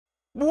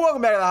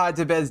Welcome back to the Hot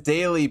Tip Bets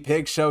Daily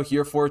Pick Show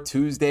here for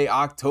Tuesday,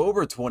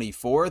 October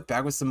 24th.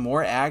 Back with some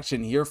more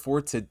action here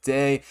for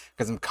today.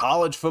 Got some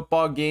college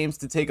football games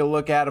to take a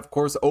look at. Of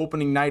course,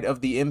 opening night of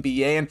the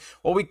NBA. And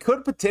while we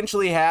could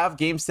potentially have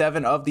Game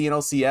 7 of the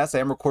NLCS, I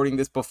am recording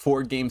this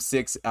before Game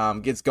 6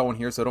 gets going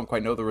here, so I don't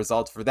quite know the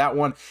results for that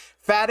one.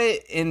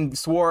 Fadit and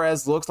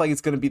Suarez looks like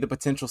it's going to be the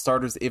potential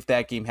starters if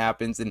that game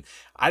happens. And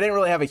I didn't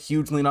really have a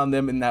huge lean on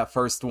them in that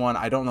first one.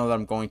 I don't know that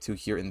I'm going to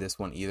here in this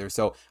one either.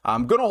 So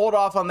I'm going to hold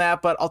off on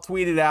that, but I'll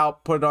tweet it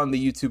out, put it on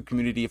the YouTube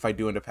community if I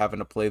do end up having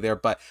to play there.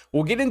 But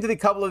we'll get into the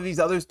couple of these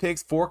other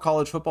picks for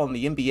college football and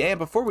the NBA. And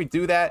before we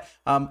do that,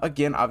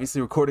 again,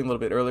 obviously recording a little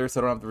bit earlier, so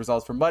I don't have the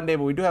results for Monday,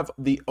 but we do have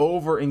the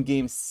over in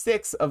Game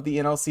 6 of the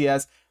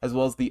NLCS, as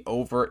well as the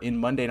over in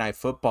Monday Night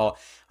Football.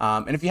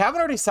 And if you haven't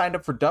already signed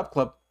up for Dub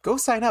Club, go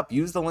sign up.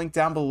 Use the link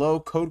down below,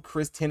 code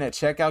Chris10 at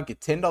checkout. Get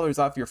 $10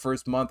 off your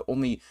first month.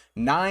 Only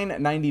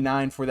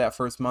 $9.99 for that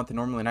first month, and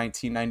normally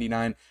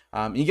 $19.99.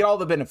 You get all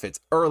the benefits: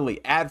 early,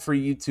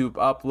 ad-free YouTube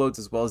uploads,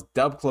 as well as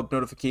Dub Club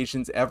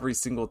notifications every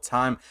single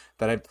time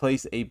that I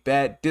place a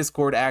bet,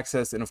 Discord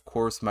access, and of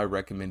course my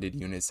recommended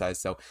unit size.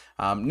 So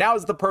now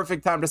is the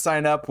perfect time to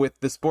sign up with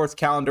the sports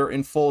calendar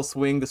in full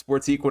swing. The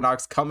sports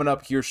equinox coming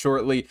up here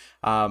shortly.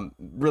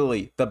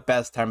 Really the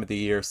best time of the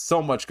year.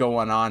 So much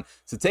going on.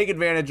 So take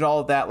advantage of all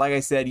of that. Like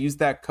I said, use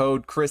that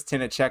code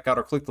Chris10 at checkout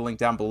or click the link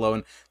down below.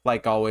 And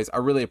like always, I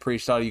really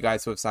appreciate all you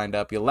guys who have signed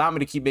up. You allow me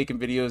to keep making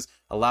videos,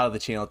 allow the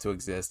channel to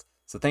exist.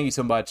 So thank you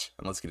so much,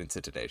 and let's get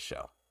into today's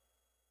show.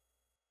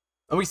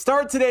 And we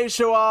start today's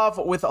show off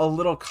with a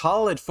little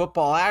college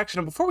football action.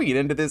 And before we get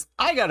into this,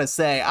 I gotta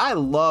say, I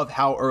love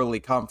how early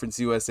Conference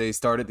USA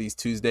started these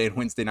Tuesday and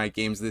Wednesday night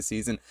games this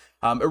season.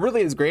 It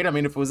really is great. I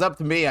mean, if it was up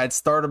to me, I'd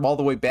start them all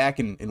the way back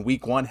in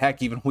week 1,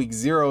 heck, even week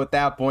 0 at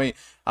that point.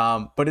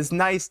 But it's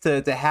nice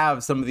to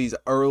have some of these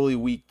early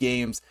week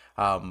games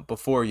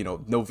before,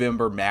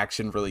 November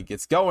action really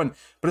gets going.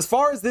 But as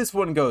far as this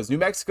one goes, New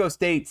Mexico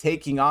State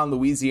taking on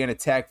Louisiana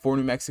Tech. For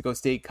New Mexico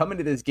State, coming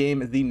to this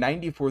game as the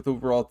 94th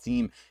overall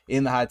team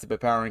in the Hot Tip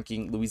Power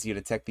Ranking.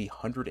 Louisiana Tech, the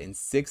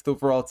 106th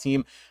overall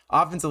team.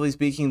 Offensively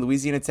speaking,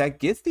 Louisiana Tech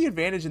gets the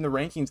advantage in the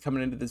rankings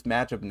coming into this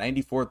matchup,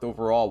 94th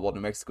overall, while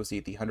New Mexico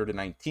State, the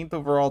 119th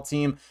overall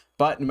team.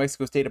 But New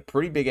Mexico State, a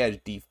pretty big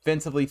edge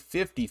defensively,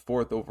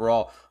 54th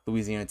overall.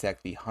 Louisiana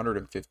Tech, the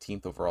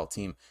 115th overall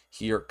team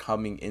here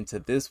coming into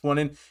this one.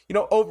 And,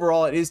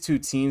 overall, it is two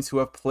teams who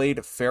have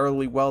played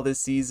fairly well this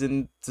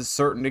season to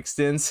certain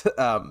extents,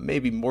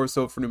 maybe more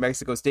so for New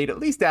Mexico State, at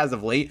least as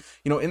of late.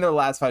 In their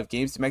last 5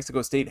 games, New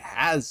Mexico State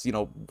has,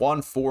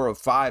 won 4 of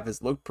 5,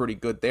 has looked pretty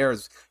good there.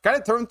 Has kind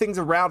of turned things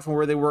around from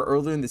where they were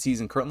earlier in the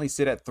season, currently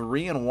sit at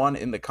 3-1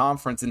 in the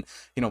conference, and,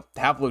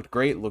 have looked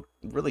great, looked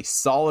really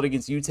solid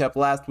against UTEP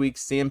last week,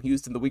 Sam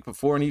Houston the week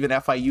before, and even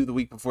FIU the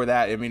week before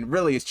that. I mean,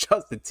 really, it's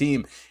just a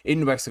team in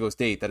New Mexico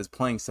State that is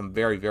playing some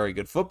very, very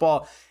good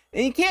football.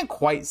 And you can't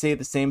quite say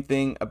the same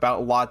thing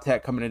about La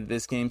Tech coming into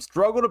this game.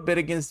 Struggled a bit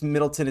against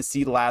Middle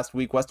Tennessee last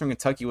week. Western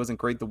Kentucky wasn't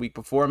great the week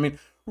before. I mean,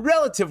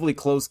 relatively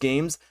close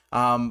games,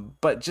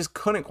 but just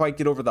couldn't quite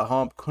get over the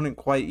hump, couldn't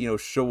quite,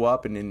 show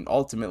up, and then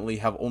ultimately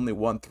have only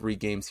won 3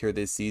 games here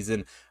this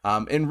season,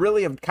 and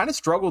really have kind of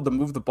struggled to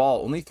move the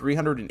ball. Only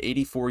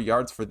 384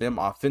 yards for them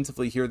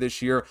offensively here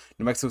this year.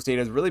 New Mexico State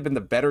has really been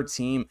the better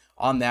team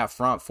on that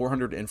front,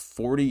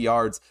 440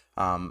 yards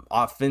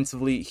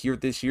offensively here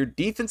this year.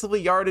 Defensively,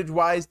 yardage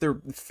wise,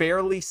 they're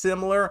fairly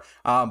similar,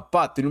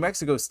 but the New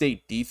Mexico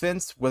State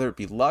defense, whether it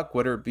be luck,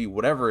 whether it be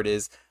whatever it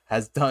is,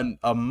 has done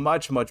a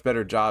much, much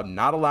better job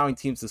not allowing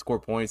teams to score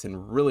points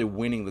and really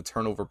winning the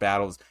turnover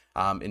battles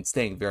and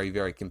staying very,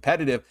 very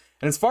competitive.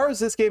 And as far as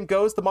this game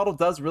goes, the model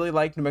does really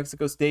like New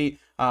Mexico State.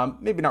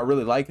 Maybe not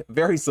really like,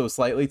 very so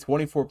slightly.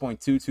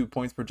 24.22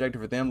 points projected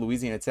for them.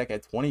 Louisiana Tech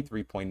at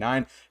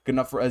 23.9. Good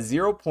enough for a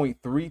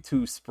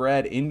 0.32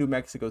 spread in New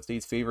Mexico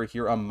State's favor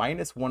here. A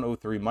minus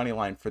 103 money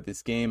line for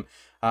this game,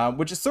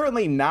 which is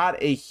certainly not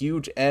a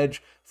huge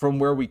edge from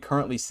where we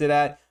currently sit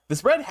at. The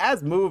spread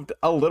has moved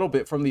a little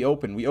bit from the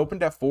open. We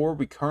opened at 4.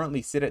 We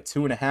currently sit at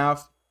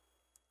 2.5,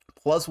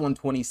 plus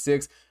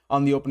 126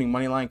 on the opening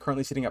money line,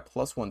 currently sitting at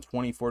plus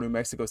 120 for New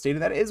Mexico State.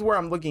 And that is where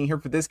I'm looking here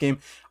for this game.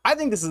 I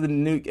think this is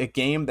a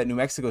game that New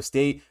Mexico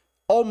State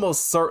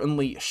almost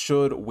certainly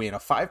should win. A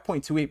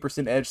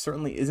 5.28% edge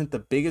certainly isn't the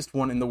biggest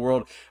one in the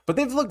world, but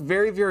they've looked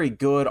very, very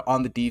good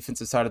on the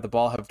defensive side of the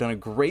ball, have done a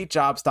great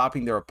job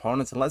stopping their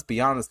opponents. And let's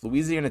be honest,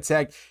 Louisiana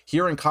Tech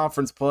here in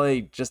conference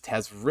play just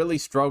has really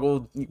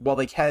struggled. While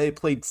they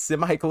played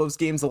semi-close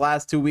games the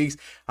last 2 weeks,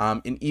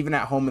 and even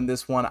at home in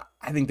this one,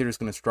 I think they're just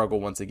going to struggle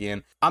once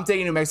again. I'm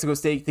taking New Mexico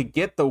State to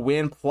get the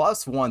win,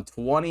 plus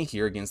 120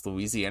 here against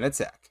Louisiana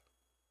Tech.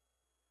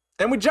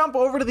 And we jump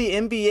over to the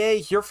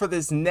NBA here for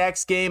this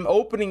next game.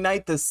 Opening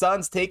night, the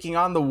Suns taking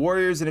on the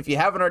Warriors. And if you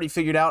haven't already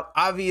figured out,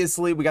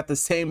 obviously we got the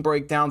same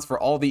breakdowns for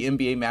all the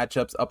NBA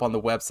matchups up on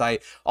the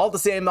website. All the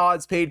same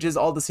odds pages,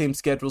 all the same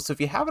schedules. So if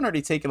you haven't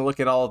already taken a look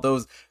at all of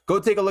those, go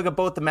take a look at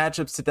both the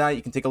matchups tonight.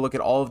 You can take a look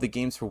at all of the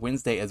games for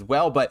Wednesday as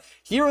well. But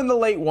here in the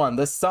late one,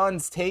 the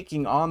Suns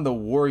taking on the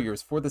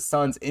Warriors. For the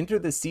Suns, enter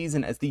the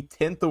season as the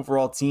 10th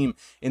overall team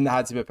in the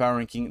Hot Tip Bet Power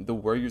Ranking. The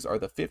Warriors are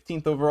the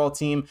 15th overall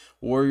team.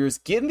 Warriors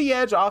getting the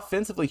edge offensively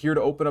here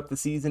to open up the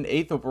season,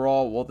 8th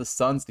overall, while the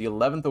Suns the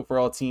 11th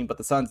overall team, but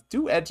the Suns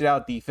do edge it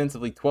out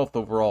defensively, 12th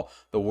overall.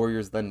 The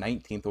Warriors the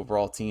 19th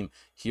overall team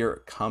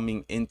here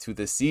coming into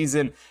the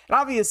season. And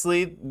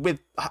obviously, with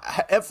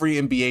every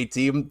NBA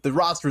team, the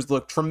rosters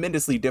look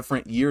tremendously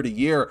different year to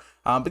year.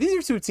 But these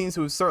are two teams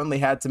who have certainly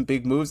had some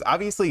big moves.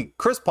 Obviously,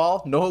 Chris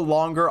Paul, no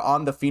longer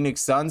on the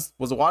Phoenix Suns,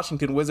 was a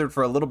Washington Wizard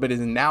for a little bit, is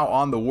now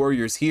on the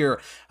Warriors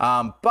here.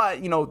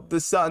 But, you know, the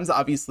Suns,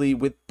 obviously,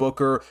 with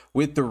Booker,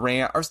 with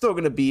Durant, are still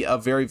going to be a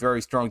very,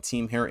 very strong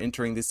team here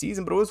entering the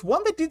season. But it was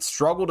one that did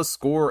struggle to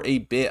score a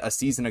bit a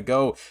season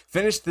ago.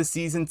 Finished the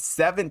season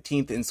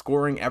 17th in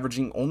scoring,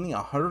 averaging only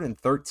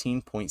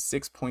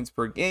 113.6 points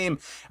per game.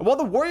 And while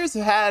the Warriors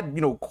have had,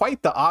 you know,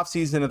 quite the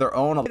offseason of their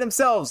own, they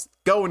themselves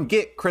go and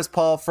get Chris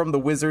Paul from the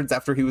Wizards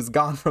after he was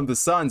gone from the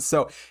Suns.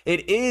 So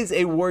it is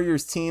a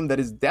Warriors team that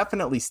is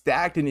definitely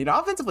stacked. And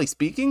offensively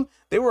speaking,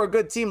 they were a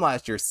good team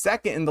last year.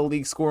 Second in the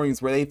league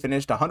scorings, where they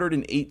finished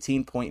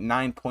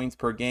 118.9 points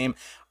per game.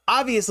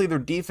 Obviously, their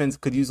defense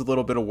could use a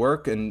little bit of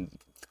work, and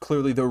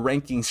clearly the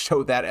rankings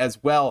show that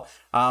as well.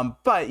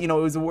 But, you know,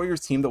 it was a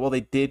Warriors team that, while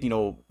they did, you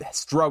know,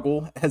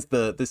 struggle as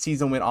the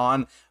season went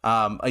on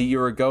a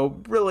year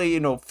ago, really, you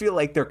know, feel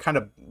like they're kind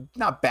of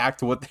not back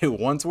to what they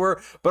once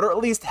were, but are at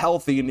least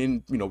healthy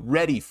and you know,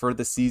 ready for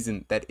the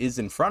season that is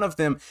in front of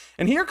them.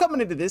 And here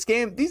coming into this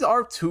game, these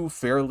are two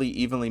fairly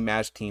evenly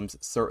matched teams,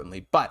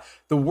 certainly. But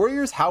the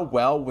Warriors, how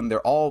well, when they're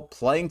all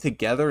playing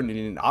together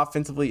and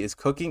offensively is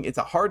cooking, it's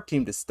a hard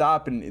team to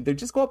stop. And they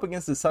just go up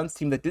against the Suns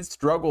team that did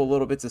struggle a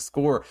little bit to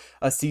score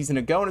a season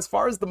ago. And as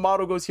far as the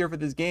model goes here for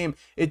this game,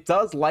 it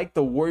does like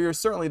the Warriors,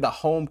 certainly the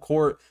home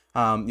court,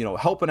 you know,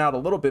 helping out a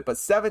little bit, but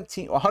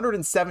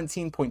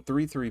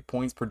 117.33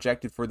 points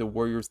projected for the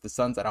Warriors. The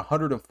Suns at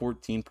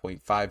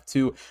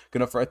 114.52,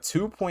 gonna for a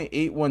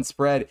 2.81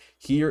 spread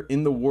here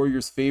in the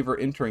Warriors' favor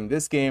entering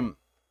this game.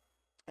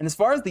 And as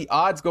far as the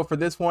odds go for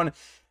this one,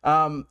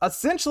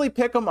 essentially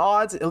pick 'em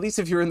odds, at least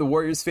if you're in the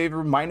Warriors'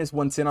 favor, minus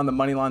 110 on the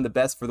money line, the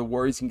best for the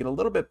Warriors. You can get a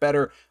little bit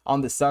better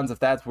on the Suns if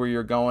that's where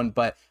you're going,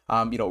 but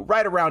you know,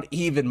 right around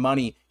even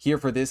money here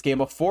for this game,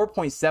 a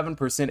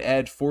 4.7%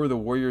 edge for the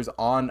Warriors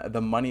on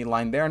the money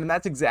line there. And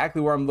that's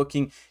exactly where I'm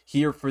looking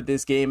here for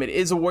this game. It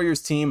is a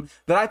Warriors team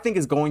that I think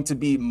is going to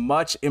be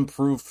much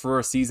improved for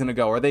a season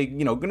ago. Are they,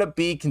 you know, going to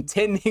be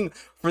contending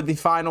for the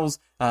finals,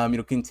 you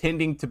know,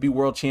 contending to be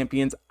world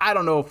champions? I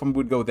don't know if I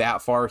would go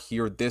that far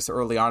here this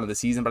early on in the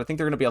season, but I think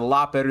they're going to be a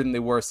lot better than they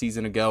were a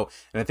season ago.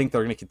 And I think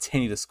they're going to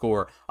continue to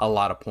score a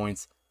lot of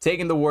points.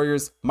 Taking the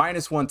Warriors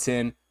minus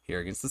 110 here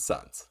against the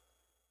Suns.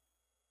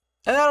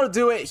 And that'll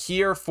do it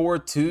here for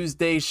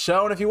Tuesday's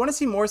show. And if you want to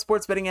see more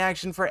sports betting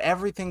action for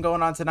everything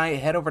going on tonight,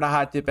 head over to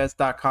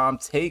hottipbets.com.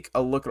 Take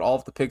a look at all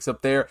of the picks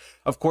up there.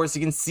 Of course,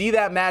 you can see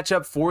that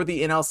matchup for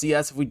the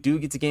NLCS if we do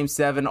get to Game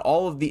 7.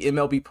 All of the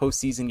MLB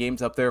postseason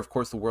games up there. Of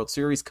course, the World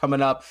Series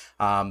coming up.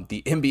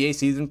 The NBA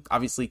season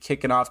obviously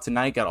kicking off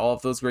tonight. Got all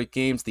of those great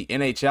games. The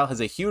NHL has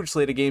a huge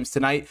slate of games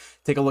tonight.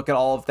 Take a look at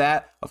all of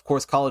that. Of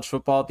course, college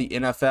football, the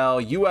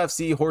NFL,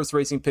 UFC, horse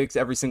racing picks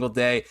every single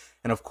day.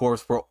 And of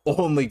course, we're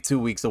only 2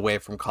 weeks away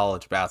from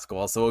college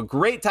basketball. So a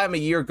great time of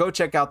year. Go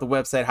check out the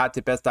website,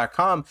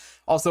 hottipbets.com.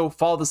 Also,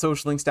 follow the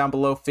social links down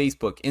below: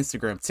 Facebook,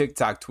 Instagram,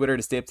 TikTok, Twitter,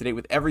 to stay up to date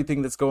with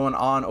everything that's going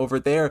on over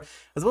there.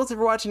 As well as if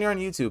you're watching here on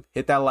YouTube,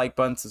 hit that like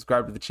button,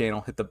 subscribe to the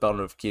channel, hit the bell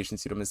notification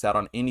so you don't miss out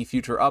on any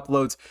future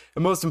uploads.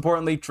 And most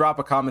importantly, drop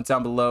a comment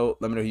down below.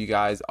 Let me know who you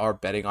guys are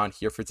betting on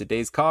here for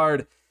today's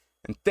card.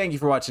 And thank you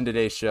for watching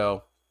today's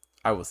show.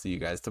 I will see you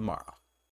guys tomorrow.